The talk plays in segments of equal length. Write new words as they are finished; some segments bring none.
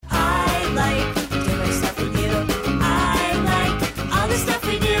like doing stuff with you. I like all the stuff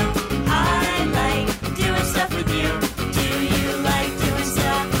we do. I like doing stuff with you. Do you like doing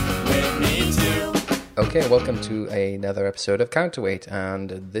stuff with me too? Okay, welcome to another episode of Counterweight,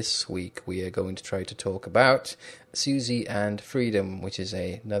 and this week we are going to try to talk about Susie and Freedom, which is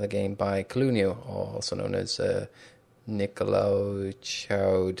another game by Colunio, or also known as Nicolau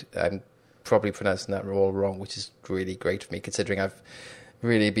Chaud. I'm probably pronouncing that all wrong, which is really great for me, considering I've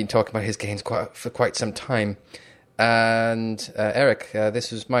really been talking about his games for quite some time. And Eric,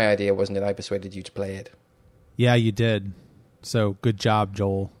 this was my idea, wasn't it? I persuaded you to play it. Yeah, you did. So good job,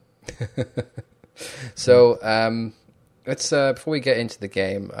 Joel. So let's before we get into the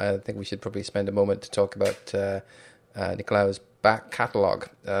game, I think we should probably spend a moment to talk about Nicolau's back catalogue.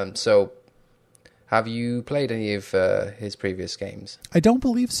 So have you played any of his previous games? I don't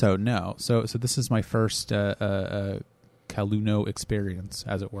believe so, no. So this is my first Colunio experience,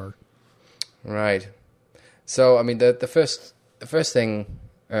 as it were. Right. So, I mean, the first thing,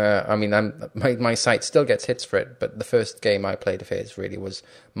 I mean, my site still gets hits for it, but the first game I played of his really was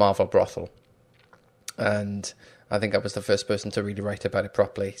Marvel Brothel. And I think I was the first person to really write about it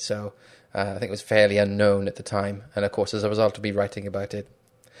properly. So I think it was fairly unknown at the time. And of course, as a result of me writing about it,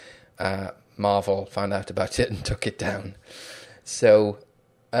 Marvel found out about it and took it down. So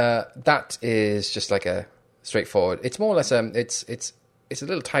that is just like a straightforward. It's more or less it's a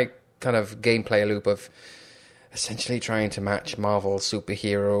little tight kind of gameplay loop of essentially trying to match Marvel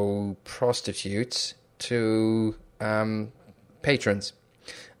superhero prostitutes to patrons,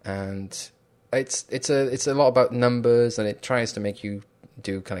 and it's a lot about numbers, and it tries to make you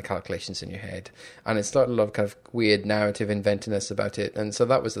do kind of calculations in your head, and it's got a lot of kind of weird narrative inventiveness about it, and so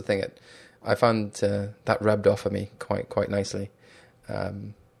that was the thing that I found that rubbed off on me quite nicely.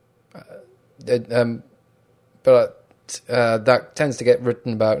 But that tends to get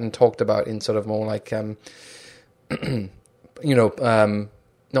written about and talked about in sort of more like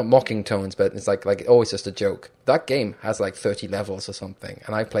not mocking tones, but it's like always just a joke. That game has like 30 levels or something,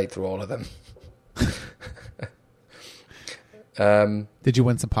 and I played through all of them. Did you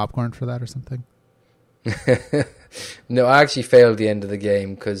win some popcorn for that or something? No, I actually failed the end of the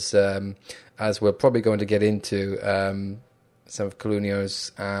game because, as we're probably going to get into, some of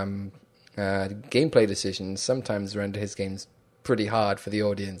Colunio's gameplay decisions sometimes render his games pretty hard for the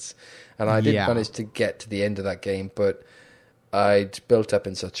audience. And I did manage to get to the end of that game, but I'd built up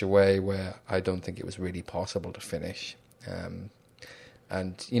in such a way where I don't think it was really possible to finish.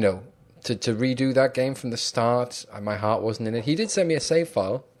 And, you know, to redo that game from the start, my heart wasn't in it. He did send me a save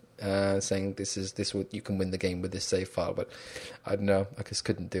file saying you can win the game with this save file, but I don't know, I just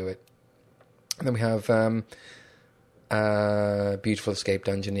couldn't do it. And then we have Beautiful Escape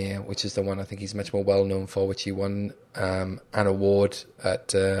Dungeoneer, which is the one I think he's much more well known for, which he won an award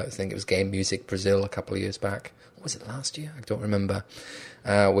at I think it was Game Music Brazil a couple of years back. What was it, last year? I don't remember.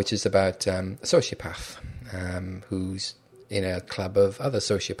 Which is about a sociopath who's in a club of other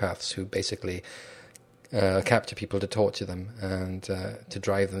sociopaths who basically capture people to torture them and to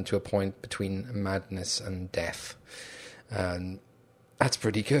drive them to a point between madness and death. And that's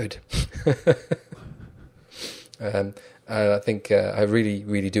pretty good. I think I really,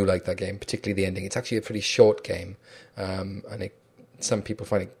 really do like that game, particularly the ending. It's actually a pretty short game, and some people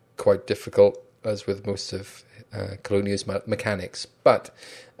find it quite difficult, as with most of Colunio's mechanics. But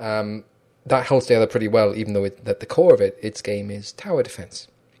that holds together pretty well, even though at the core of it, its game is tower defense,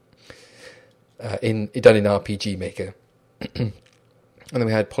 done in RPG Maker. And then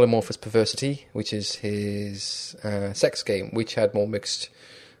we had Polymorphous Perversity, which is his sex game, which had more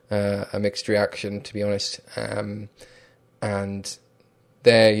a mixed reaction, to be honest. And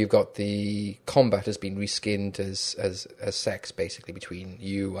there you've got the combat has been reskinned as sex, basically, between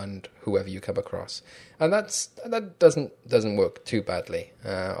you and whoever you come across. And that doesn't work too badly.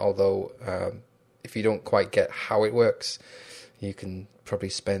 Although if you don't quite get how it works, you can probably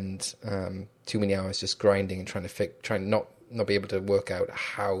spend too many hours just grinding and trying not be able to work out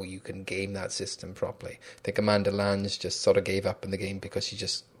how you can game that system properly. I think Amanda Lange just sort of gave up in the game because she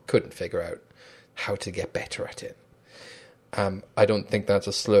just couldn't figure out how to get better at it. I don't think that's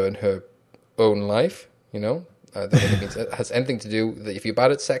a slur in her own life, you know. I don't think it has anything to do that if you're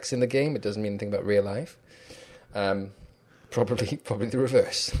bad at sex in the game, it doesn't mean anything about real life. Probably the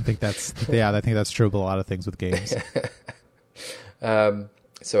reverse. I think that's true about a lot of things with games.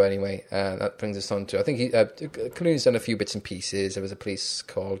 So anyway, that brings us on to, I think Colunio's done a few bits and pieces. There was a piece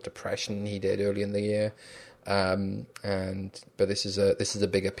called Depression he did early in the year. But this is a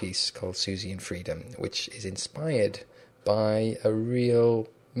bigger piece called Susie and Freedom, which is inspired by a real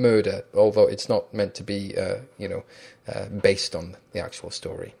murder, although it's not meant to be, based on the actual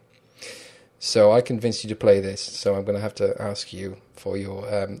story. So I convinced you to play this. So I'm going to have to ask you for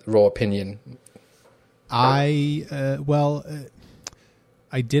your raw opinion. I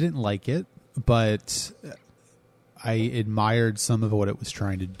didn't like it, but I admired some of what it was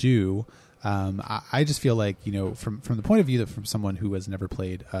trying to do. I just feel like, from the point of view that from someone who has never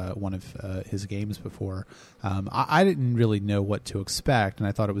played one of his games before, I didn't really know what to expect, and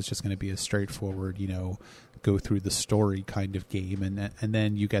I thought it was just going to be a straightforward, go through the story kind of game, and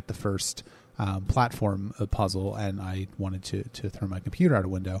then you get the first platform puzzle, and I wanted to throw my computer out a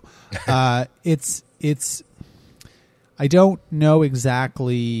window. It's I don't know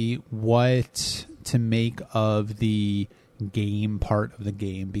exactly what to make of the game part of the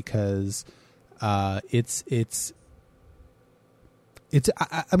game, because I'm going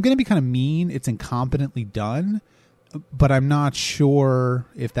to be kind of mean. It's incompetently done, but I'm not sure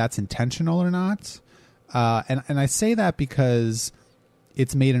if that's intentional or not. And I say that because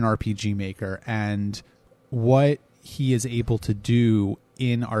it's made an RPG Maker, and what he is able to do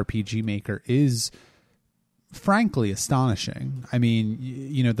in RPG Maker is frankly astonishing. I mean,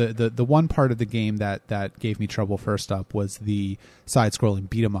 the one part of the game that gave me trouble first up was the side-scrolling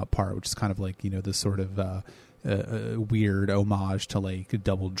beat-em-up part, which is kind of like, this sort of weird homage to like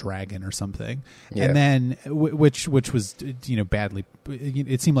Double Dragon or something. Yeah. And then which was badly,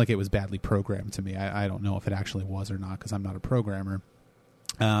 it seemed like it was badly programmed to me. I don't know if it actually was or not, because I'm not a programmer.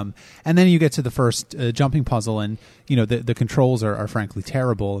 And then you get to the first jumping puzzle, and the controls are frankly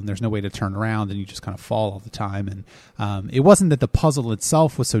terrible, and there's no way to turn around, and you just kind of fall all the time. And it wasn't that the puzzle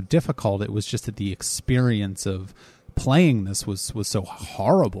itself was so difficult; it was just that the experience of playing this was so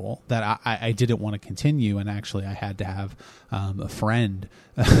horrible that I didn't want to continue, and actually I had to have a friend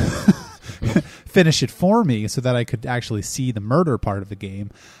finish it for me so that I could actually see the murder part of the game.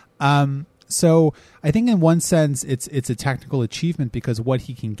 So I think in one sense it's a technical achievement, because what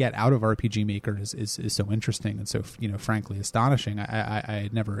he can get out of RPG Maker is so interesting and so frankly astonishing. I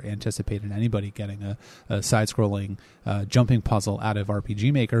had never anticipated anybody getting a side-scrolling jumping puzzle out of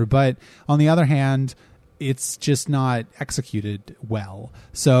RPG Maker, but on the other hand, it's just not executed well.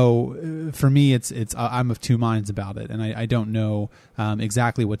 So for me, it's I'm of two minds about it, and I don't know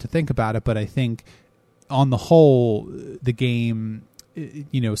exactly what to think about it. But I think on the whole, the game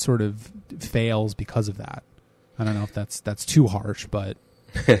sort of fails because of that. I don't know if that's too harsh, but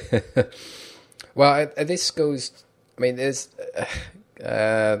well, this goes. I mean, there's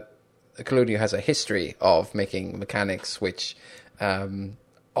Collodion has a history of making mechanics which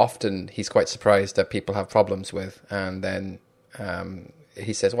often he's quite surprised that people have problems with, and then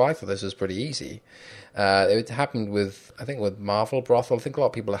he says, "Well, I thought this was pretty easy." It happened with Marvel Brothel. I think a lot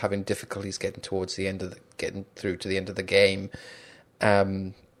of people are having difficulties getting through to the end of the game.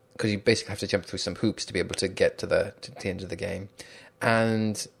 Because you basically have to jump through some hoops to be able to get to the end of the game.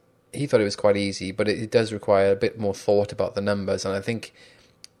 And he thought it was quite easy, but it does require a bit more thought about the numbers. And I think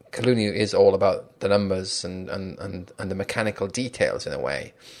Collodion is all about the numbers and the mechanical details in a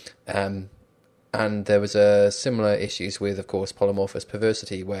way. And there was similar issues with, of course, Polymorphous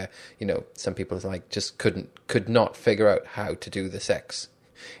Perversity, where some people just could not figure out how to do the sex.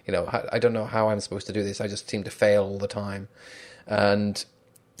 I don't know how I'm supposed to do this. I just seem to fail all the time. And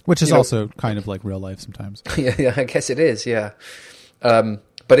which is also kind of like real life sometimes. Yeah, I guess it is. Yeah,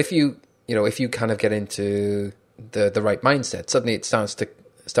 but if you kind of get into the right mindset, suddenly it starts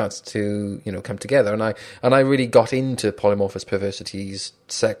to come together. And I really got into Polymorphous Perversity's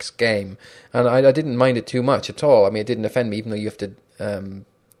sex game, and I didn't mind it too much at all. I mean, it didn't offend me, even though you have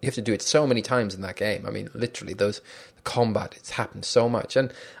to do it so many times in that game. I mean, literally the combat, it's happened so much,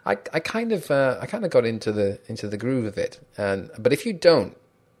 and I kind of got into the groove of it. But if you don't,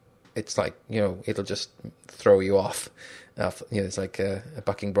 it's like it'll just throw you off. It's like a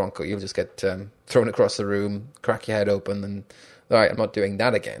bucking bronco. You'll just get thrown across the room, crack your head open, and all right, I'm not doing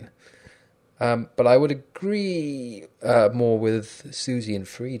that again. But I would agree more with Susie and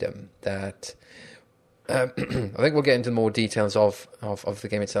Freedom that. I think we'll get into more details of the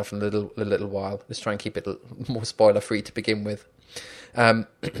game itself in a little while. Let's try and keep it more spoiler free to begin with.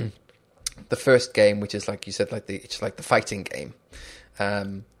 The first game, which is like you said, it's like the fighting game.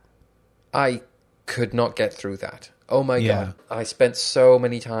 I could not get through that. Oh my God! I spent so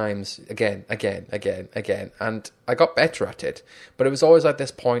many times again, and I got better at it. But it was always at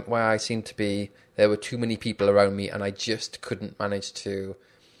this point where I seemed to be there were too many people around me, and I just couldn't manage to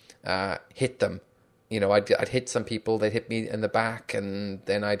hit them. I'd hit some people, they'd hit me in the back, and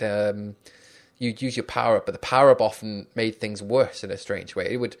then you'd use your power-up, but the power-up often made things worse in a strange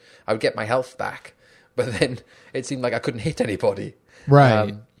way. I would get my health back, but then it seemed like I couldn't hit anybody.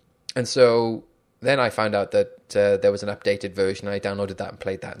 Right. And so then I found out that there was an updated version. I downloaded that and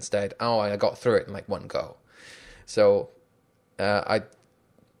played that instead. Oh, I got through it in like one go. So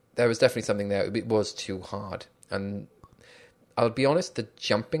there was definitely something there. It was too hard. And I'll be honest, the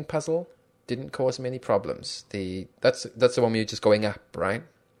jumping puzzle didn't cause me any problems. That's the one where you're just going up, right?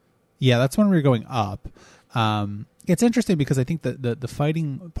 Yeah, that's when we were going up. It's interesting because I think the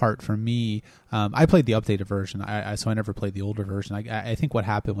fighting part for me, I played the updated version, so I never played the older version. I think what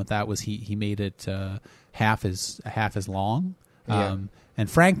happened with that was he made it half as long. Yeah. And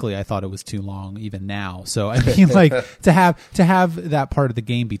frankly, I thought it was too long even now. So I mean, like to have that part of the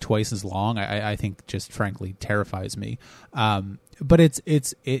game be twice as long, I think just frankly terrifies me. But and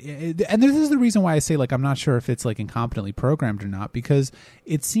this is the reason why I say like I'm not sure if it's like incompetently programmed or not, because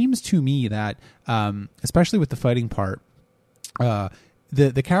it seems to me that especially with the fighting part,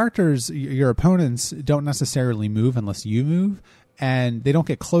 the characters, your opponents, don't necessarily move unless you move. And they don't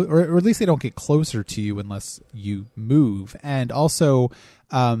get close, or at least they don't get closer to you unless you move. And also,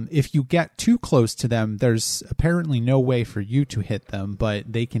 if you get too close to them, there's apparently no way for you to hit them,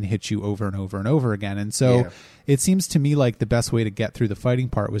 but they can hit you over and over and over again. And so it seems to me like the best way to get through the fighting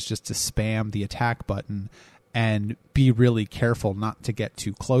part was just to spam the attack button and be really careful not to get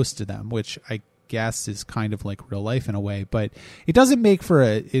too close to them, which I guess is kind of like real life in a way. But it doesn't make for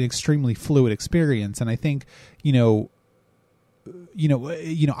an extremely fluid experience. And I think,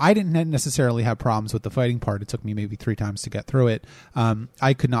 I didn't necessarily have problems with the fighting part. It took me maybe 3 times to get through it.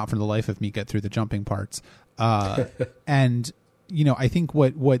 I could not for the life of me get through the jumping parts. And, I think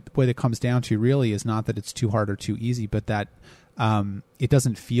what it comes down to really is not that it's too hard or too easy, but that it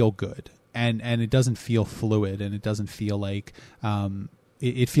doesn't feel good and it doesn't feel fluid, and it doesn't feel like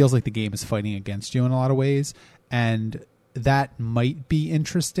it feels like the game is fighting against you in a lot of ways. And that might be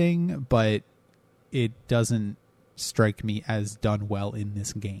interesting, but it doesn't strike me as done well in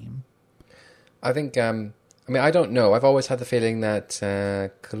this game. I think, I don't know. I've always had the feeling that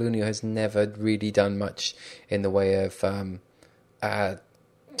Colunio has never really done much in the way of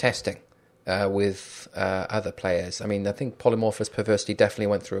testing with other players. I mean, I think Polymorphous Perversity definitely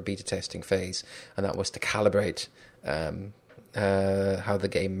went through a beta testing phase, and that was to calibrate how the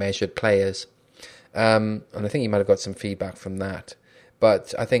game measured players. And I think you might have got some feedback from that.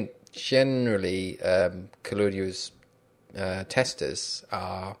 But I think generally, Colunio's testers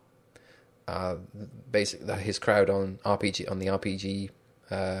are basically his crowd on the RPG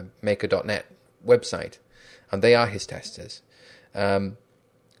Maker.net website, and they are his testers.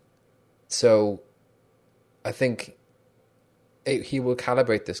 So I think he will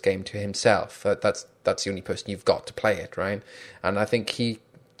calibrate this game to himself. That's the only person you've got to play it, right? And I think he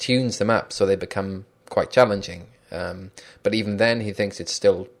tunes them up so they become quite challenging. But even then, he thinks it's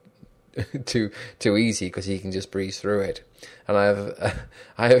still too easy because he can just breeze through it. And I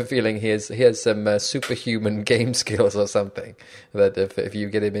have a feeling he has some superhuman game skills or something, that if you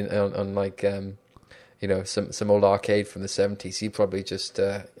get him in on like some old arcade from the 70s, he'd probably just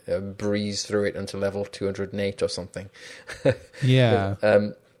breeze through it until level 208 or something. Yeah.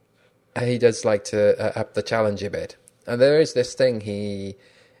 He does like to up the challenge a bit, and there is this thing he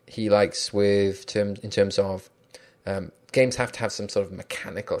likes in terms of games have to have some sort of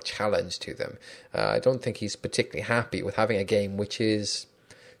mechanical challenge to them. I don't think he's particularly happy with having a game which is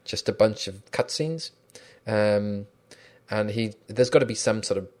just a bunch of cutscenes, and there's got to be some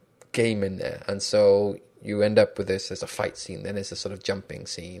sort of game in there, and so you end up with this as a fight scene, then there's a sort of jumping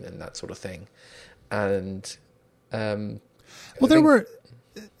scene and that sort of thing. And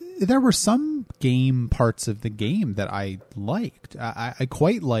there were some game parts of the game that I liked. I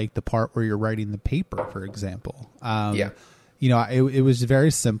quite liked the part where you're writing the paper, for example. It was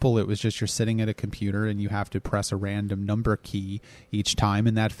very simple. It was just you're sitting at a computer and you have to press a random number key each time,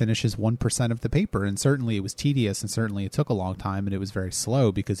 and that finishes 1% of the paper. And certainly it was tedious, and certainly it took a long time, and it was very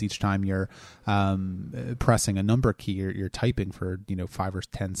slow because each time you're pressing a number key, you're typing for 5 or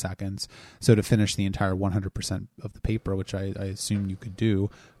 10 seconds. So to finish the entire 100% of the paper, which I assume you could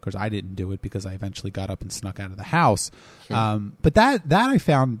do, because I didn't do it because I eventually got up and snuck out of the house. But that I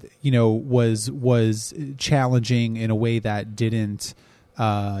found was challenging in a way that didn't.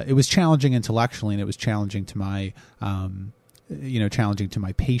 It was challenging intellectually, and it was challenging to my challenging to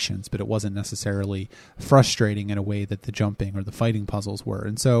my patience, but it wasn't necessarily frustrating in a way that the jumping or the fighting puzzles were.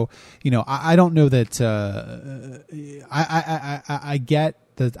 And so, I don't know that I get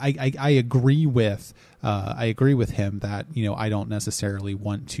that. I agree with him that, I don't necessarily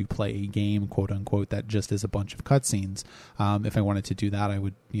want to play a game, quote unquote, that just is a bunch of cutscenes. If I wanted to do that, I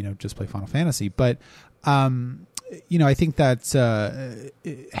would, just play Final Fantasy. But, I think that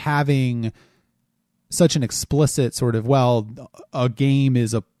having such an explicit sort of, well, a game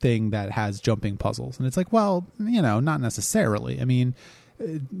is a thing that has jumping puzzles. And it's like, well, not necessarily. I mean,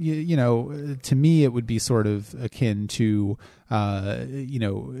 to me, it would be sort of akin to,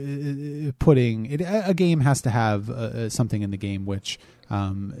 putting it, a game has to have something in the game which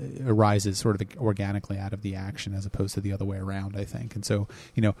arises sort of organically out of the action as opposed to the other way around, I think. And so,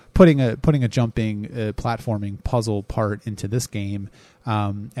 putting a jumping platforming puzzle part into this game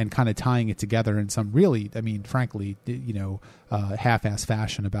and kind of tying it together in some really, I mean, frankly, half-ass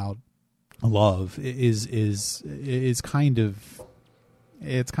fashion about love is kind of,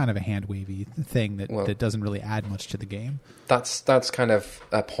 it's kind of a hand wavy thing that doesn't really add much to the game. That's kind of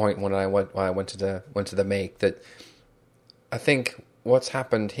a point when I went to the make, that I think what's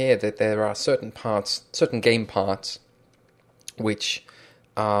happened here, that there are certain game parts, which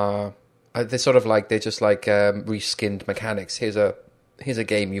are they're sort of like, they're just like reskinned mechanics. Here's a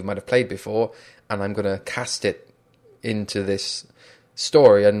game you might have played before, and I'm going to cast it into this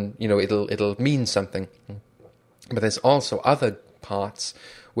story, and it'll mean something. But there's also other parts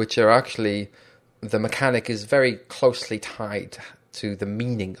which are actually, the mechanic is very closely tied to the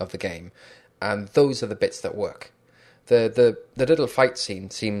meaning of the game, and those are the bits that work. The little fight scene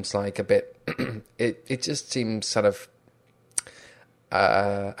seems like a bit it just seems sort of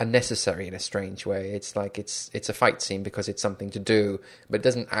unnecessary in a strange way. It's like it's a fight scene because it's something to do, but it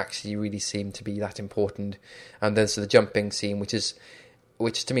doesn't actually really seem to be that important. And there's the jumping scene,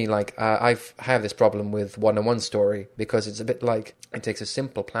 which to me, like, I have this problem with one-on-one story, because it's a bit like, it takes a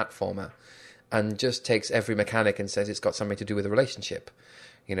simple platformer and just takes every mechanic and says it's got something to do with a relationship.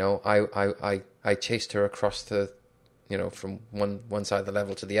 I chased her across the, from one side of the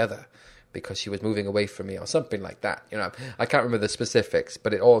level to the other because she was moving away from me, or something like that. I can't remember the specifics,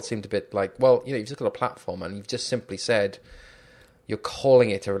 but it all seemed a bit like, well, you've just got a platform and you've just simply said you're calling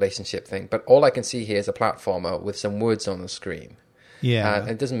it a relationship thing, but all I can see here is a platformer with some words on the screen. Yeah, and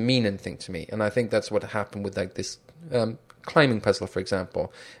it doesn't mean anything to me. And I think that's what happened with like this climbing puzzle, for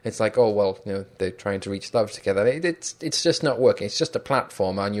example. It's like, oh well, they're trying to reach love together. It's just not working. It's just a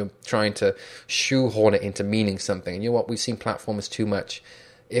platformer, and you're trying to shoehorn it into meaning something. And you know what? We've seen platformers too much.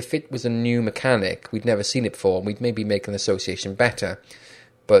 If it was a new mechanic, we'd never seen it before, and we'd maybe make an association better.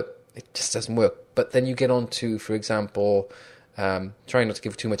 But it just doesn't work. But then you get on to, for example, trying not to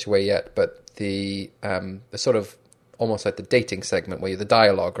give too much away yet, but the sort of almost like the dating segment, where you're the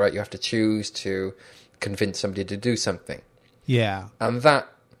dialogue, right? You have to choose to convince somebody to do something. Yeah. And that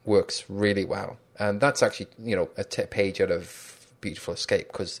works really well. And that's actually, a page out of Beautiful Escape,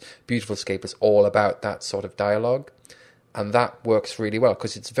 because Beautiful Escape is all about that sort of dialogue. And that works really well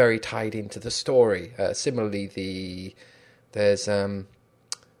because it's very tied into the story. Similarly, there's, in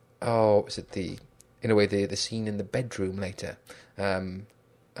a way, the scene in the bedroom later.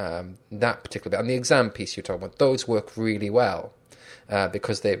 That particular bit, and the exam piece you're talking about, those work really well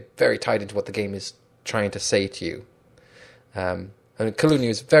because they're very tied into what the game is trying to say to you. And Kaluni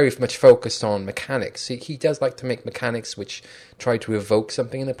is very much focused on mechanics. He does like to make mechanics which try to evoke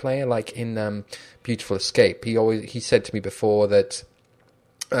something in the player, like in Beautiful Escape. He said to me before that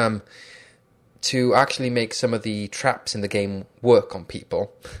to actually make some of the traps in the game work on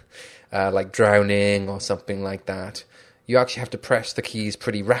people, like drowning or something like that, you actually have to press the keys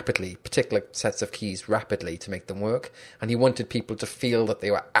pretty rapidly, particular sets of keys rapidly, to make them work. And he wanted people to feel that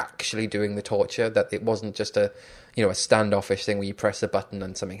they were actually doing the torture, that it wasn't just a standoffish thing where you press a button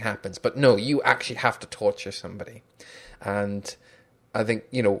and something happens. But no, you actually have to torture somebody. And I think,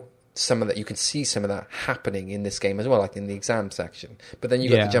 some of that, you can see some of that happening in this game as well, like in the exam section. But then you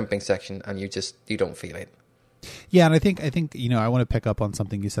got the jumping section and you don't feel it. Yeah, and I think I want to pick up on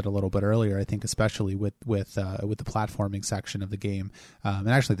something you said a little bit earlier. I think especially with the platforming section of the game, and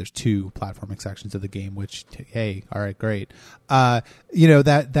actually there's two platforming sections of the game. Which, hey, all right, great. That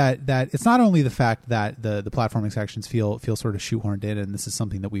it's not only the fact that the platforming sections feel sort of shoehorned in, and this is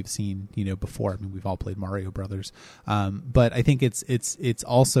something that we've seen before. I mean, we've all played Mario Brothers, but I think it's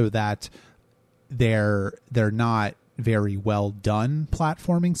also that they're not very well done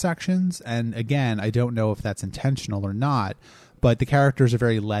platforming sections. And again, I don't know if that's intentional or not, but the characters are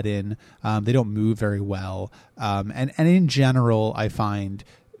very let in. They don't move very well. And in general, I find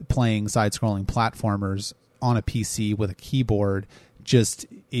playing side-scrolling platformers on a PC with a keyboard just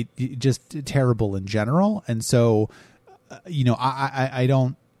terrible in general. And so, I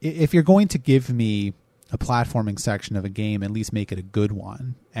don't, if you're going to give me a platforming section of a game, at least make it a good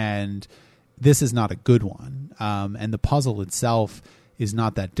one. And this is not a good one, and the puzzle itself is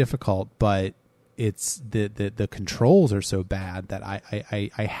not that difficult, but it's the controls are so bad that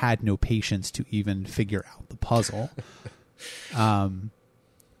I had no patience to even figure out the puzzle.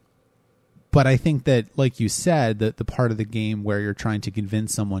 But I think that, like you said, that the part of the game where you're trying to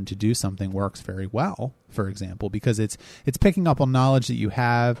convince someone to do something works very well, for example, because it's picking up on knowledge that you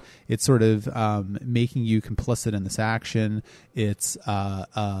have. It's sort of making you complicit in this action. It's,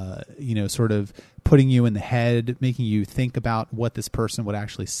 sort of putting you in the head, making you think about what this person would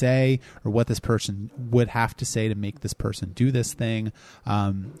actually say or what this person would have to say to make this person do this thing.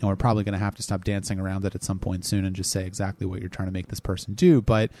 And we're probably going to have to stop dancing around it at some point soon and just say exactly what you're trying to make this person do.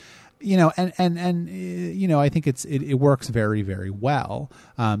 But I think it works very, very well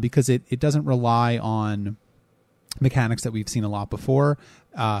because it doesn't rely on mechanics that we've seen a lot before.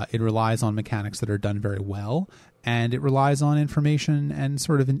 It relies on mechanics that are done very well, and it relies on information and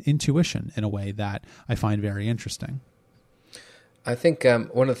sort of an intuition in a way that I find very interesting. I think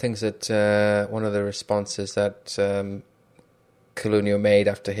one of the things that one of the responses that Colunio made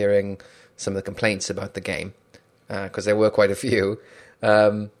after hearing some of the complaints about the game, because there were quite a few,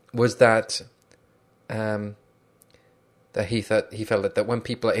 was that that he felt that when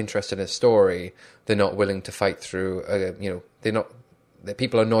people are interested in a story, they're not willing to fight through. That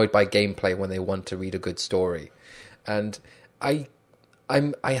people are annoyed by gameplay when they want to read a good story, and I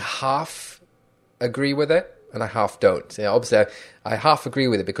half agree with it, and I half don't. Obviously, I half agree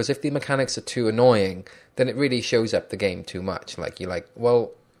with it because if the mechanics are too annoying, then it really shows up the game too much.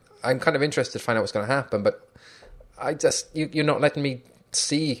 Well, I'm kind of interested to find out what's going to happen, but you're not letting me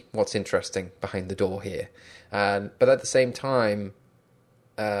see what's interesting behind the door here. But at the same time,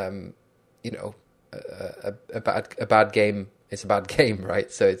 a bad game is a bad game,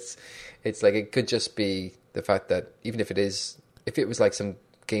 right? So it's like it could just be the fact that even if it was like some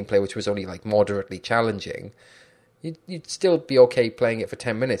gameplay which was only like moderately challenging, you'd still be okay playing it for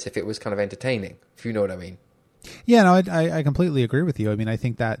 10 minutes if it was kind of entertaining, if you know what I mean. Yeah, no, I completely agree with you. I mean, I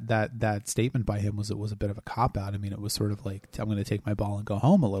think that statement by him was a bit of a cop out. I mean, it was sort of like, I'm going to take my ball and go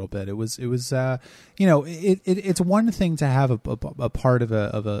home a little bit. It was it's one thing to have a part of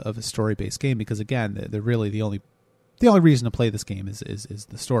a story based game because again, they're really the only reason to play this game is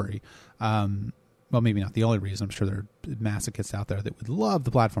the story. Well, maybe not the only reason. I'm sure there are masochists out there that would love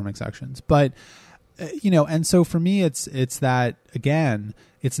the platforming sections, but. And so for me, it's that, again,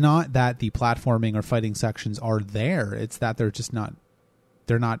 it's not that the platforming or fighting sections are there. It's that they're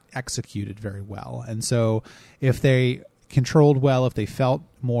not executed very well. And so if they controlled well, if they felt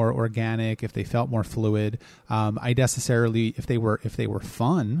more organic, if they felt more fluid, if they were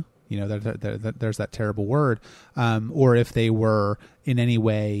fun, there's that terrible word, or if they were in any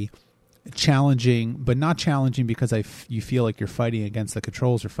way challenging, but not challenging because you feel like you're fighting against the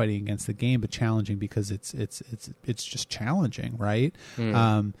controls or fighting against the game, but challenging because it's just challenging, right?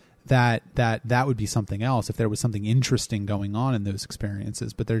 That would be something else if there was something interesting going on in those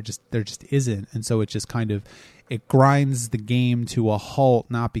experiences, but there just isn't. And so it just kind of, it grinds the game to a halt,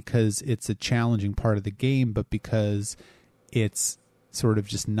 not because it's a challenging part of the game, but because it's sort of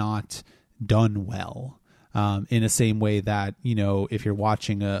just not done well. In the same way that, if you're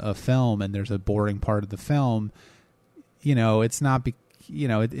watching a film and there's a boring part of the film, it's not,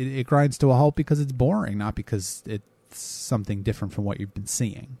 it grinds to a halt because it's boring, not because it's something different from what you've been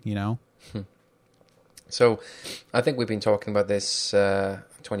seeing, So I think we've been talking about this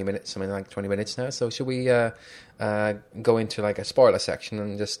 20 minutes, something like 20 minutes now. So should we go into like a spoiler section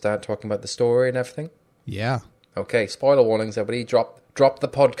and just start talking about the story and everything? Yeah. Okay, spoiler warnings, everybody. Drop the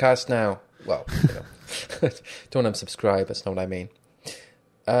podcast now. Well, don't unsubscribe, that's not what I mean.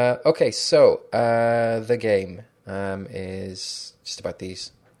 Okay, so the game is just about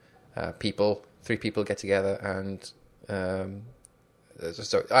these three people get together and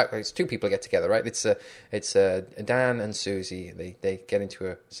it's two people get together, right? It's Dan and Susie. They get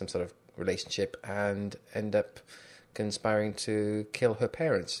into some sort of relationship and end up conspiring to kill her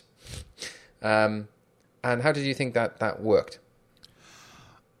parents. And how did you think that worked?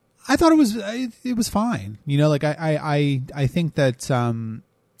 I thought it was fine. I think that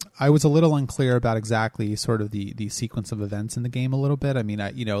I was a little unclear about exactly sort of the sequence of events in the game a little bit. I mean,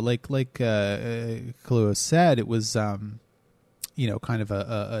 like Kaluuya said, it was kind of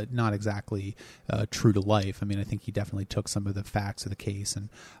a not exactly true to life. I mean, I think he definitely took some of the facts of the case and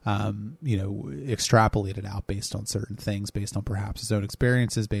extrapolated out based on certain things, based on perhaps his own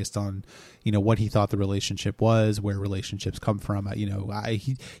experiences, based on what he thought the relationship was, where relationships come from.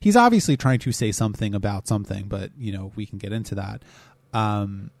 He's obviously trying to say something about something, but we can get into that.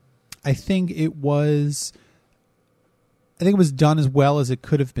 I think it was done as well as it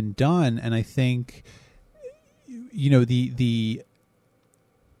could have been done, and I think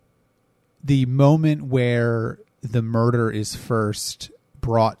the moment where the murder is first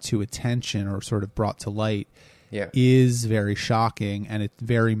brought to attention or sort of brought to light is very shocking, and it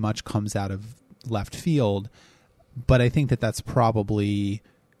very much comes out of left field. But I think that's probably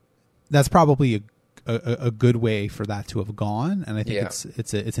a good way for that to have gone, and I think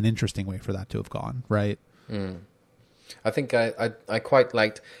it's an interesting way for that to have gone, right? I think I quite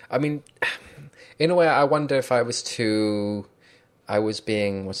liked. I mean, in a way, I wonder if I was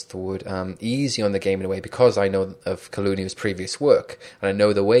being easy on the game in a way, because I know of Kalunio's previous work and I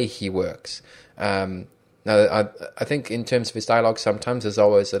know the way he works. Now, I think in terms of his dialogue, sometimes there's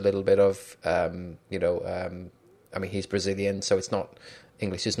always a little bit of I mean, he's Brazilian, so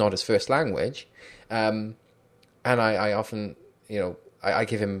English is not his first language, and I often, I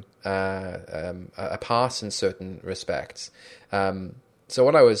give him a pass in certain respects. So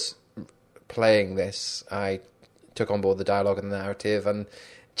when I was playing this, I took on board the dialogue and the narrative, and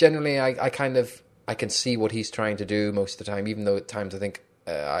generally I can see what he's trying to do most of the time, even though at times I think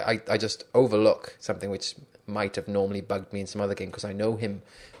I just overlook something which might have normally bugged me in some other game because I know him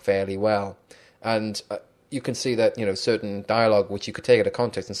fairly well. And you can see that, certain dialogue which you could take out of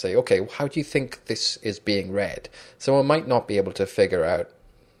context and say, okay, how do you think this is being read? Someone might not be able to figure out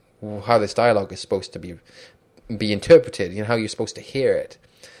how this dialogue is supposed to be interpreted, how you're supposed to hear it.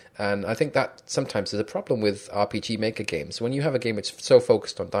 And I think that sometimes is a problem with RPG Maker games. When you have a game that's so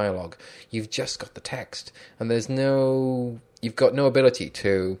focused on dialogue, you've just got the text, and you've got no ability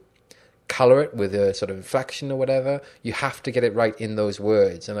to color it with a sort of inflection or whatever. You have to get it right in those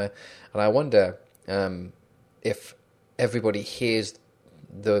words. And I wonder if everybody hears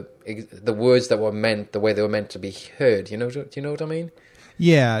the words that were meant the way they were meant to be heard. Do you know what I mean?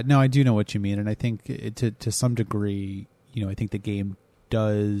 Yeah, no, I do know what you mean, and I think to some degree, I think the game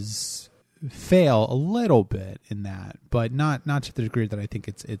does fail a little bit in that, but not to the degree that I think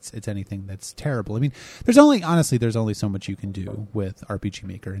it's anything that's terrible. I mean, there's only so much you can do with RPG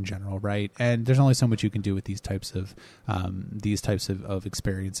Maker in general, right? And there's only so much you can do with these types of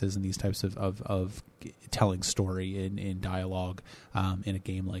experiences and these types of telling story in dialogue in a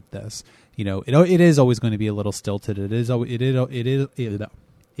game like this. It is always going to be a little stilted. It is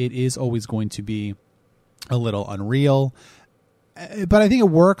always going to be a little unreal. But I think it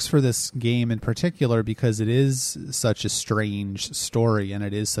works for this game in particular because it is such a strange story, and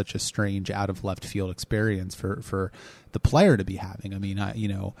it is such a strange out of left field experience for the player to be having. I mean,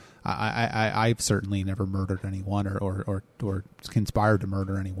 I've certainly never murdered anyone or conspired to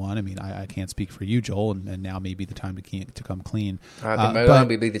murder anyone. I mean, I can't speak for you, Joel, and now may be the time to come clean. I think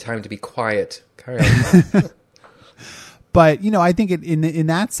might be the time to be quiet. Carry on. But I think in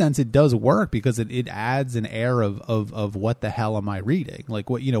that sense it does work because it adds an air of what the hell am I reading? Like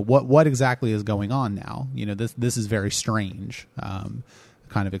what exactly is going on now? This is very strange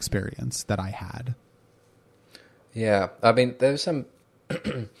kind of experience that I had. Yeah, I mean there's some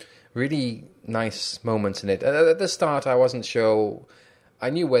really nice moments in it. At the start, I wasn't sure.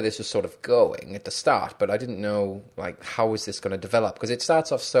 I knew where this was sort of going at the start, but I didn't know how is this going to develop, because it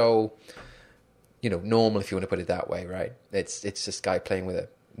starts off so normal, if you want to put it that way, right? It's this guy playing with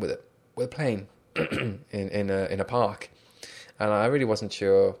a plane in a park, and I really wasn't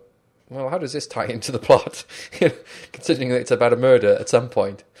sure. Well, how does this tie into the plot? Considering that it's about a murder at some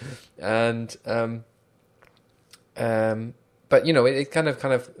point, and but it kind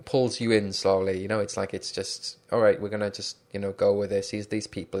of pulls you in slowly. It's like it's just all right. We're gonna just go with this. These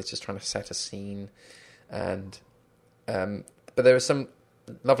people. It's just trying to set a scene, and but there are some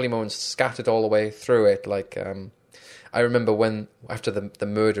lovely moments scattered all the way through it. Like I remember when after the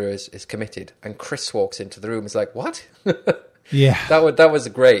murder is committed and Chris walks into the room, it's like, what? Yeah, that was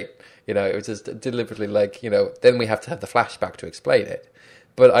great. It was just deliberately then we have to have the flashback to explain it.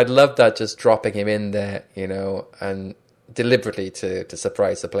 But I'd love that, just dropping him in there, and deliberately to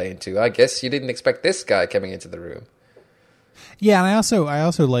surprise the player into, I guess you didn't expect this guy coming into the room. Yeah, and I also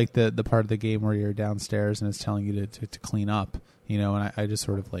like the part of the game where you're downstairs and it's telling you to clean up. And I just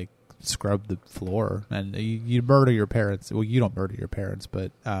sort of scrub the floor, and you murder your parents. Well, you don't murder your parents,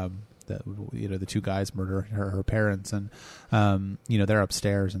 but the two guys murder her parents, and they're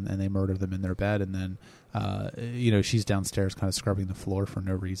upstairs and they murder them in their bed, and then she's downstairs kind of scrubbing the floor for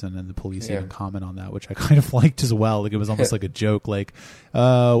no reason, and the police even comment on that, which I kind of liked as well. It was almost like a joke, what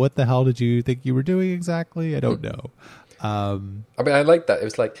the hell did you think you were doing exactly? I don't know. I mean, I like that. It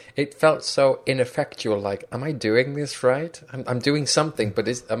was it felt so ineffectual. Am I doing this right? I'm doing something, but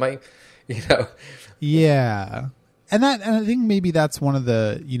am I, Yeah. And I think maybe that's one of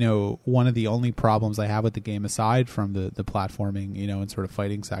the only problems I have with the game, aside from the platforming, and sort of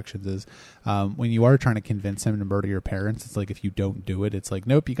fighting sections, is when you are trying to convince him to murder your parents. It's if you don't do it, it's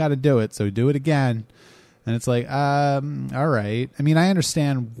nope, you got to do it. So do it again. And it's like, all right. I mean, I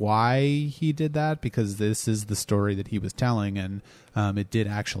understand why he did that because this is the story that he was telling, and it did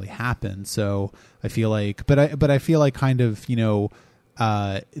actually happen. So I feel like, but I feel like kind of,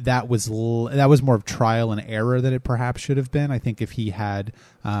 that was more of trial and error than it perhaps should have been. I think if he had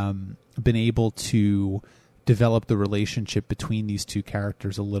been able to develop the relationship between these two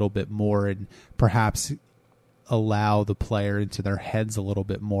characters a little bit more and perhaps allow the player into their heads a little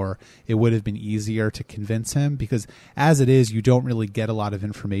bit more, it would have been easier to convince him, because as it is, you don't really get a lot of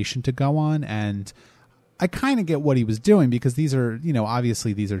information to go on. And I kind of get what he was doing, because these are,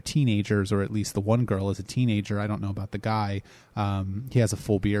 obviously these are teenagers, or at least the one girl is a teenager. I don't know about the guy. He has a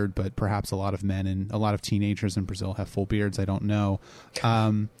full beard, but perhaps a lot of men and a lot of teenagers in Brazil have full beards. I don't know.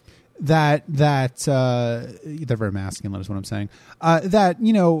 They're very masculine is what I'm saying.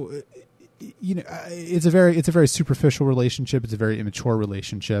 It's a very superficial relationship. It's a very immature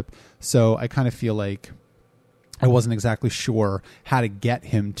relationship. So I kind of feel like I wasn't exactly sure how to get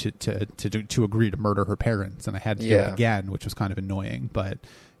him to agree to murder her parents, and I had to do it again, which was kind of annoying. But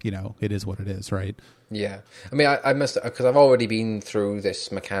it is what it is, right? Yeah. I mean, I must, because I've already been through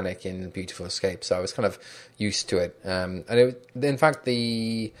this mechanic in Beautiful Escape, so I was kind of used to it. And in fact,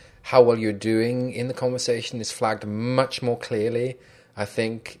 the how well you're doing in the conversation is flagged much more clearly, I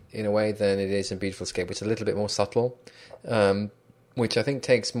think, in a way than it is in Beautiful Escape, which is a little bit more subtle, which I think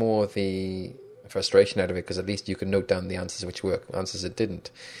takes more of the frustration out of it, because at least you can note down the answers which work, answers that didn't.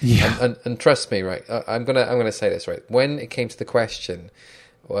 Yeah. And trust me, right? I'm gonna say this, right? When it came to the question,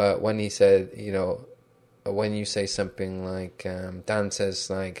 when he said, when you say something like, Dan says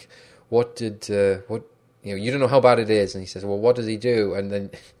like, you don't know how bad it is, and he says, well, what does he do? And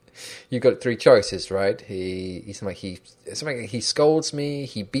then you got three choices, right? He scolds me,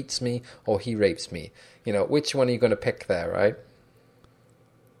 he beats me, or he rapes me. Which one are you going to pick there, right?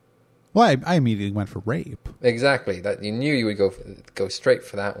 Well, I immediately went for rape. Exactly. That you knew you would go straight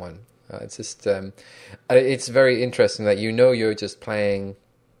for that one. It's just it's very interesting that you're just playing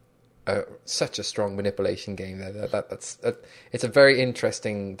such a strong manipulation game. It's a very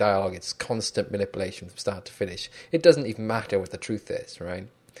interesting dialogue. It's constant manipulation from start to finish. It doesn't even matter what the truth is, right?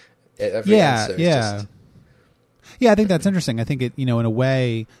 Yeah, I think that's interesting. I think it, in a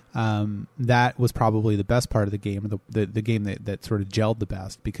way, that was probably the best part of the game, the game that sort of gelled the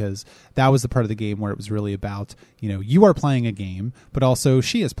best, because that was the part of the game where it was really about, you are playing a game, but also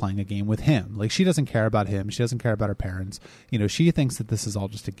she is playing a game with him. Like, she doesn't care about him. She doesn't care about her parents. She thinks that this is all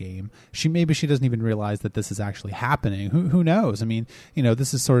just a game. Maybe she doesn't even realize that this is actually happening. Who knows? I mean,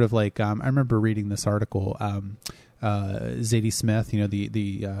 this is sort of like, I remember reading this article, Zadie Smith,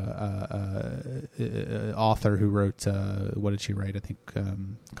 the author who wrote, what did she write? I think a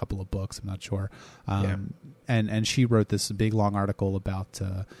couple of books. I'm not sure. And she wrote this big long article about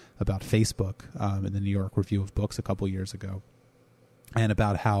Facebook in the New York Review of Books a couple years ago. And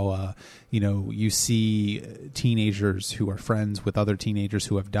about how, you see teenagers who are friends with other teenagers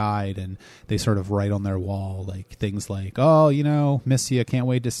who have died, and they sort of write on their wall, like, things like, oh, miss you, can't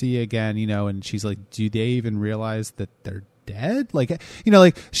wait to see you again, and she's like, do they even realize that they're dead? Like,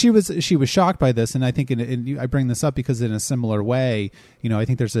 like she was shocked by this. And I think I bring this up because in a similar way, I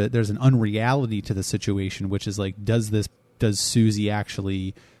think there's an unreality to the situation, which is like, does Susie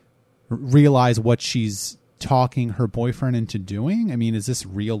actually realize what she's talking her boyfriend into doing? I mean, is this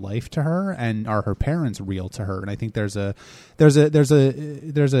real life to her, and are her parents real to her? And I think there's a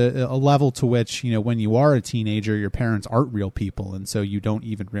level to which, when you are a teenager, your parents aren't real people, and so you don't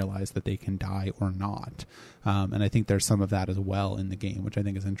even realize that they can die or not. And I think there's some of that as well in the game, which I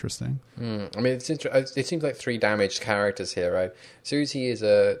think is interesting. I mean, it seems like three damaged characters here, right? Susie is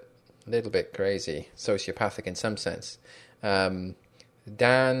a little bit crazy, sociopathic in some sense.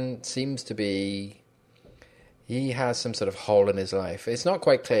 Dan seems to be, he has some sort of hole in his life. It's not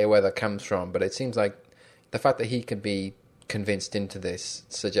quite clear where that comes from, but it seems like the fact that he can be convinced into this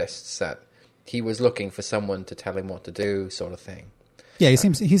suggests that he was looking for someone to tell him what to do, sort of thing. Yeah, he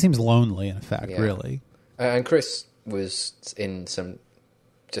seems lonely, in effect, really. And Chris was in some,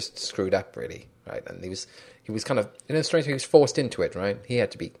 just screwed up, really, right? And he was kind of, in a strange way, he was forced into it, right? He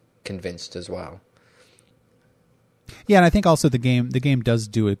had to be convinced as well. Yeah, and I think also the game does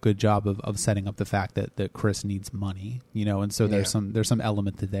do a good job of setting up the fact that Chris needs money, and so there's some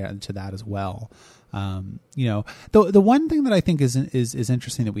element to that as well. The one thing that I think is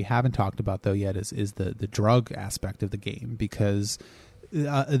interesting that we haven't talked about though yet is the drug aspect of the game, because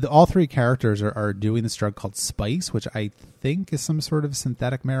all three characters are doing this drug called Spice, which I think is some sort of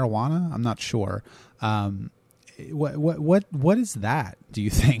synthetic marijuana. I'm not sure. What is that? Do you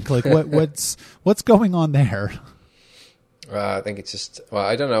think? Like what's going on there? I think it's just, well,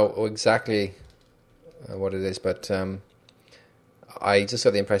 I don't know exactly what it is, but I just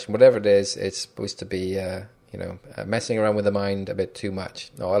got the impression whatever it is, it's supposed to be messing around with the mind a bit too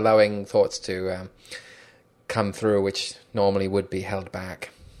much, or allowing thoughts to come through which normally would be held back.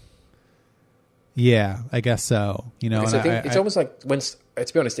 Yeah, I guess so. You know, Because and I think it's almost like when,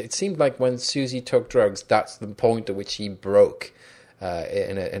 to be honest, it seemed like when Susie took drugs, that's the point at which she broke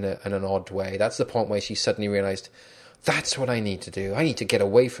in an odd way. That's the point where she suddenly realized, that's what I need to do. I need to get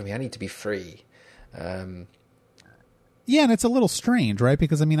away from here. I need to be free. Yeah, and it's a little strange, right?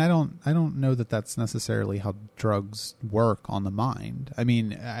 Because I mean, I don't know that that's necessarily how drugs work on the mind. I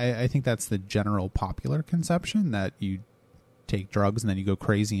mean, I think that's the general popular conception, that you take drugs and then you go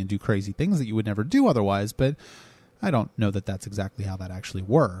crazy and do crazy things that you would never do otherwise. But I don't know that that's exactly how that actually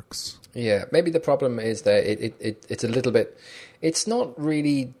works. Yeah, maybe the problem is that it's a little bit. It's not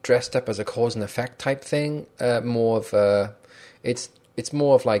really dressed up as a cause and effect type thing. More of it's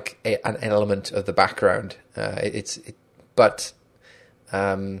more of like an element of the background. But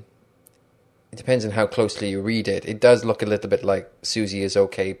it depends on how closely you read it. It does look a little bit like Susie is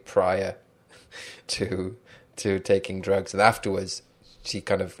okay prior to taking drugs, and afterwards she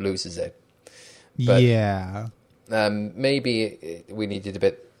kind of loses it. But, yeah. Maybe we needed a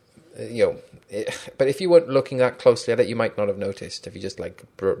bit, but if you weren't looking that closely at it, you might not have noticed if you just like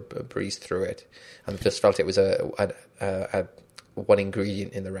breezed through it and just felt it was a one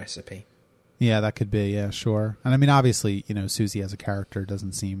ingredient in the recipe. Yeah, that could be. Yeah, sure. And I mean, obviously, Susie as a character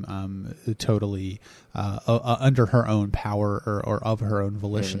doesn't seem totally under her own power or of her own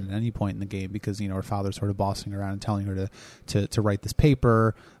volition at any point in the game, because her father's sort of bossing around and telling her to write this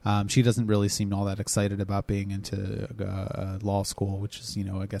paper. She doesn't really seem all that excited about being into law school, which is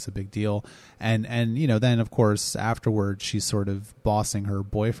I guess a big deal. And then of course afterwards she's sort of bossing her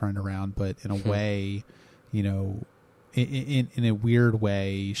boyfriend around, but in a way, in a weird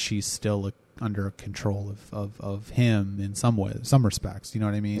way, she's still under control of him in some way, some respects. You know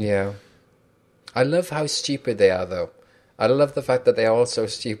what I mean? Yeah. I love how stupid they are, though. I love the fact that they are all so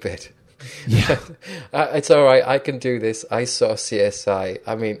stupid. Yeah. It's all right. I can do this. I saw CSI.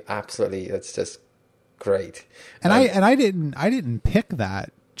 I mean, absolutely. That's just great. And I didn't pick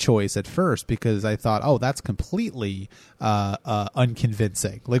that choice at first, because I thought, oh, that's completely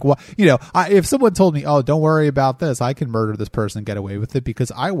unconvincing. Like, what, if someone told me, oh, don't worry about this, I can murder this person and get away with it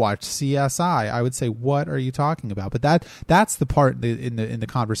because I watched CSI, I would say, what are you talking about? But that's the part in the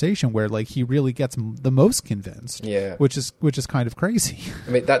conversation where like he really gets the most convinced. Yeah, which is kind of crazy.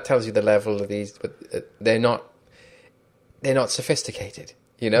 I mean, that tells you the level of these, but they're not sophisticated.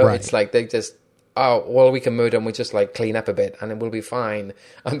 Right. It's like they just, oh, well, we can murder and we just like clean up a bit and then we'll be fine.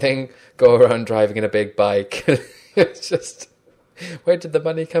 And then go around driving in a big bike. It's just, where did the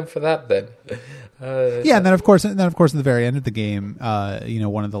money come for that then? Yeah, and then of course, at the very end of the game,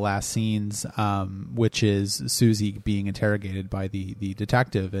 one of the last scenes, which is Susie being interrogated by the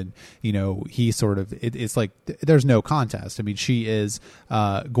detective, and he sort of it's like there's no contest. I mean, she is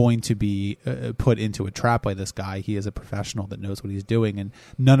going to be put into a trap by this guy. He is a professional that knows what he's doing, and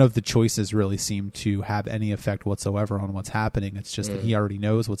none of the choices really seem to have any effect whatsoever on what's happening. It's just that he already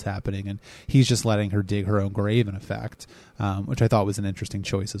knows what's happening, and he's just letting her dig her own grave, in effect, which I thought was an interesting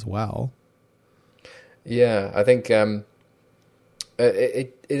choice as well. Yeah, I think in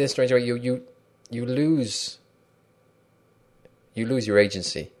a strange way, you lose your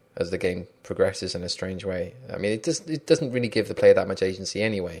agency as the game progresses in a strange way. I mean, it doesn't really give the player that much agency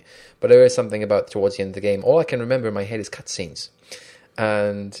anyway. But there is something about towards the end of the game. All I can remember in my head is cutscenes,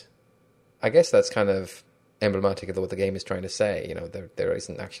 and I guess that's kind of emblematic of what the game is trying to say. There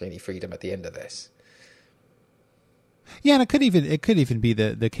isn't actually any freedom at the end of this. Yeah, and it could even be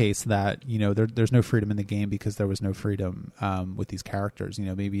the case that there's no freedom in the game because there was no freedom with these characters.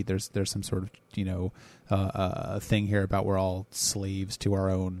 Maybe there's some sort of thing here about we're all slaves to our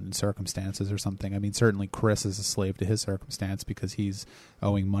own circumstances or something. I mean, certainly Chris is a slave to his circumstance because he's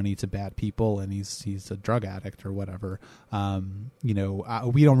owing money to bad people and he's a drug addict or whatever. We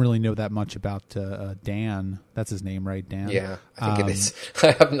don't really know that much about Dan. That's his name, right? Dan. Yeah, I think it is.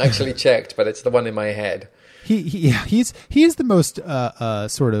 I haven't actually checked, but it's the one in my head. He's the most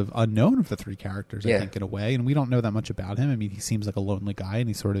sort of unknown of the three characters, I think, in a way, and we don't know that much about him. I mean, he seems like a lonely guy, and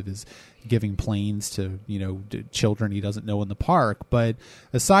he sort of is giving planes to children he doesn't know in the park. But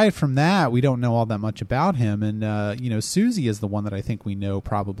aside from that, we don't know all that much about him. And Susie is the one that I think we know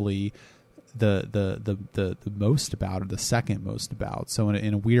probably the most about, or the second most about. So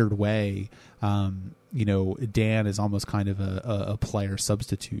in a weird way, Dan is almost kind of a player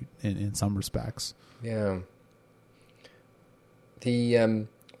substitute in some respects. Yeah. Some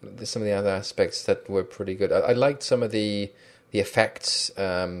of the other aspects that were pretty good. I liked some of the effects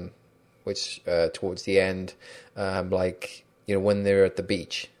which towards the end, like when they're at the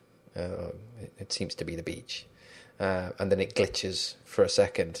beach, it seems to be the beach, and then it glitches for a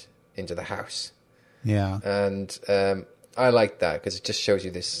second into the house. Yeah. And I like that because it just shows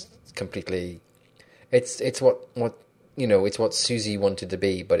you this completely. It's what it's what Susie wanted to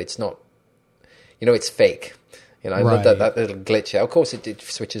be, but it's not. It's fake. I love that little glitch. Of course, it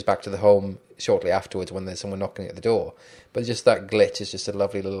switches back to the home shortly afterwards when there's someone knocking at the door. But just that glitch is just a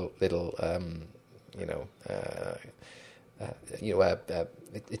lovely little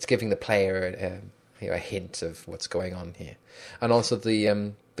it's giving the player a hint of what's going on here, and also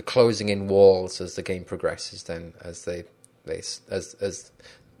the closing in walls as the game progresses. Then as as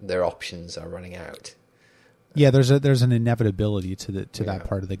their options are running out. Yeah, there's an inevitability to that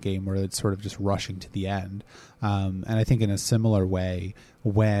part of the game where it's sort of just rushing to the end, and I think in a similar way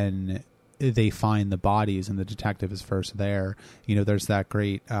when they find the bodies and the detective is first there, there's that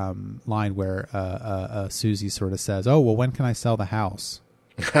great line where Susie sort of says, "Oh, well, when can I sell the house?"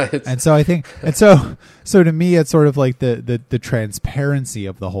 And so I think, so to me, it's sort of like the transparency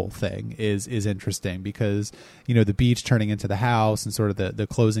of the whole thing is interesting because, the beach turning into the house and sort of the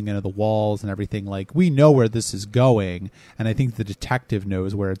closing in of the walls and everything, like we know where this is going. And I think the detective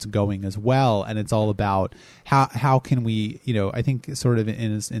knows where it's going as well. And it's all about how can we, I think sort of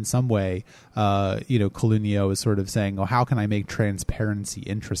in some way, Colunio is sort of saying, oh, how can I make transparency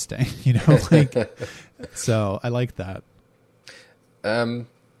interesting? So I like that.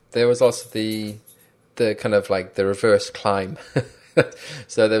 There was also the kind of like the reverse climb.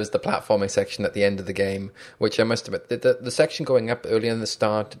 So there was the platforming section at the end of the game, which I must admit, the section going up early in the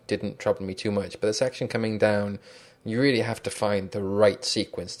start didn't trouble me too much, but the section coming down, you really have to find the right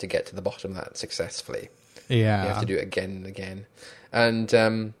sequence to get to the bottom of that successfully. Yeah. You have to do it again and again.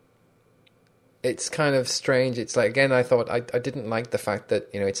 And it's kind of strange. It's like, again, I thought I didn't like the fact that,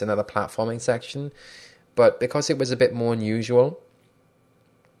 it's another platforming section, but because it was a bit more unusual,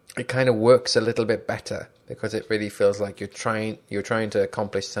 it kind of works a little bit better because it really feels like you're trying to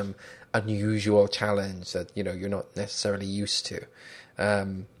accomplish some unusual challenge that you're not necessarily used to.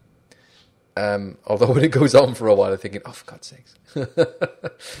 Although when it goes on for a while, I'm thinking, oh, for God's sakes.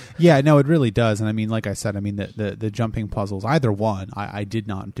 Yeah, no, it really does. And I mean, like I said, the jumping puzzles, either one, I did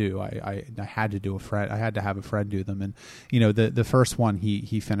not do. I had to do I had to have a friend do them. And, the first one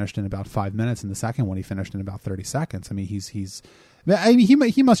he finished in about 5 minutes, and the second one he finished in about 30 seconds. I mean,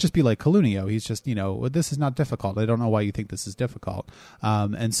 he must just be like Colunio. He's just, this is not difficult. I don't know why you think this is difficult.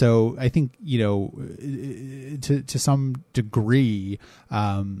 And so I think, to some degree,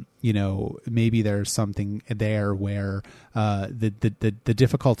 maybe there's something there where the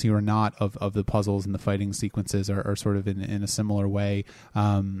difficulty or not of the puzzles and the fighting sequences are sort of in a similar way,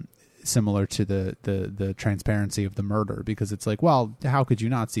 similar to the transparency of the murder, because it's like, well, how could you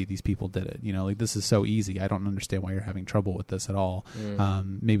not see these people did it? Like, this is so easy. I don't understand why you're having trouble with this at all.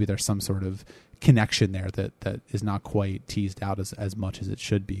 Maybe there's some sort of connection there that is not quite teased out as much as it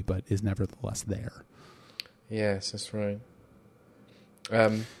should be, but is nevertheless there. Yes, that's right.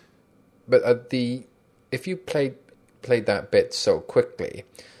 But if you played that bit so quickly,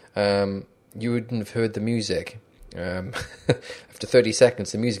 you wouldn't have heard the music. After 30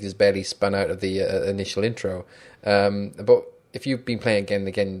 seconds, the music is barely spun out of the initial intro. But if you've been playing again and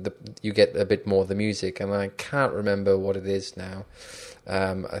again, you get a bit more of the music, and I can't remember what it is now.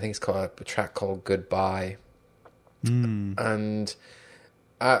 I think it's called a track called Goodbye. And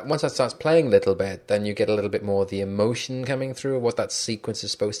once that starts playing a little bit, then you get a little bit more of the emotion coming through, what that sequence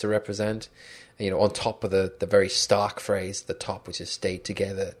is supposed to represent. On top of the very stark phrase, the top, which is stayed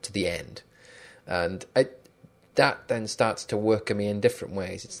together to the end. And that then starts to work on me in different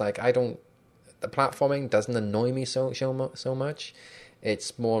ways. It's like the platforming doesn't annoy me so much.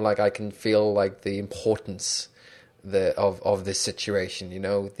 It's more like I can feel like the importance of this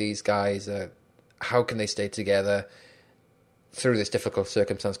situation. These guys, how can they stay together through this difficult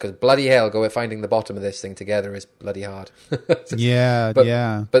circumstance? Because bloody hell, finding the bottom of this thing together is bloody hard. Yeah.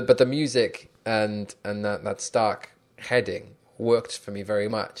 But the music and that stark heading worked for me very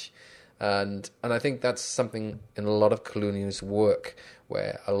much. And I think that's something in a lot of Colunio's work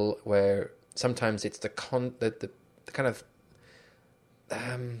where sometimes it's the kind of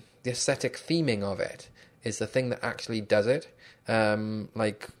the aesthetic theming of it is the thing that actually does it.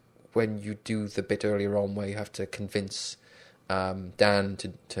 Like when you do the bit earlier on where you have to convince Dan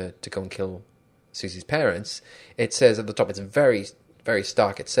to go and kill Susie's parents, it says at the top, it's very very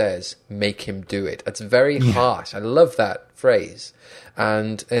stark, it says, make him do it. It's very harsh. I love that phrase.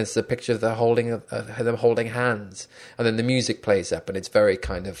 And it's a picture of them holding hands. And then the music plays up, and it's very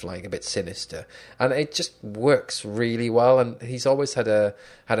kind of like a bit sinister. And it just works really well. And he's always had a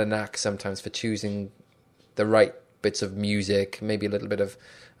knack sometimes for choosing the right bits of music, maybe a little bit of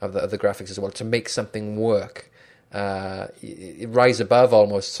the graphics as well, to make something work. It rise above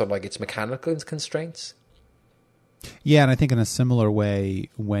almost sort of like its mechanical constraints. Yeah, and I think in a similar way,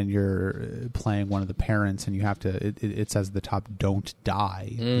 when you're playing one of the parents and you have to, it says at the top, "Don't die."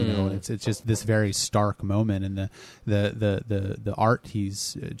 You know, and it's just this very stark moment, and the art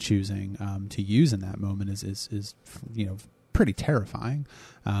he's choosing to use in that moment is pretty terrifying.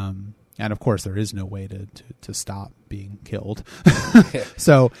 And of course, there is no way to stop being killed.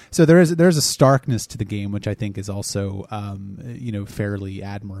 So there's a starkness to the game, which I think is also fairly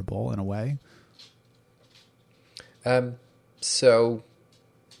admirable in a way. So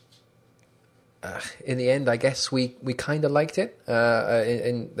in the end, I guess we kind of liked it.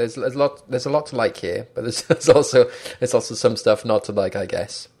 And there's a lot to like here, but there's also some stuff not to like, I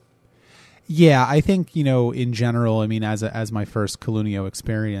guess. Yeah, I think, in general, I mean, as my first Colunio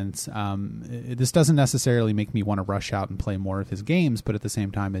experience, this doesn't necessarily make me want to rush out and play more of his games, but at the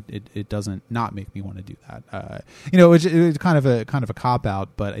same time, it doesn't not make me want to do that. It's kind of a cop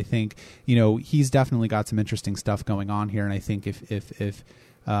out, but I think, he's definitely got some interesting stuff going on here, and I think if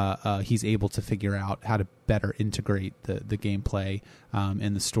he's able to figure out how to better integrate the gameplay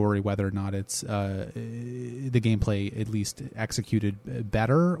and the story, whether or not it's the gameplay at least executed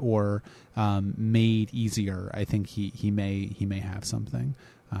better or made easier. I think he may have something.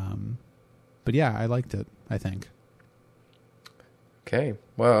 But yeah, I liked it, I think. Okay,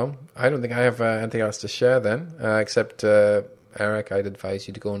 well, I don't think I have anything else to share then, except Eric, I'd advise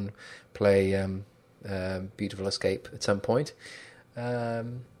you to go and play Beautiful Escape at some point.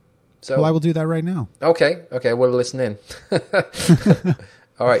 Well, I will do that right now. Okay, we'll listen in.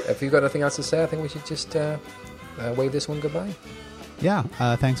 All right, if you've got nothing else to say, I think we should just wave this one goodbye. Yeah,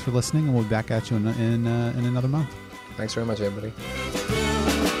 thanks for listening, and we'll be back at you in another month. Thanks very much, everybody.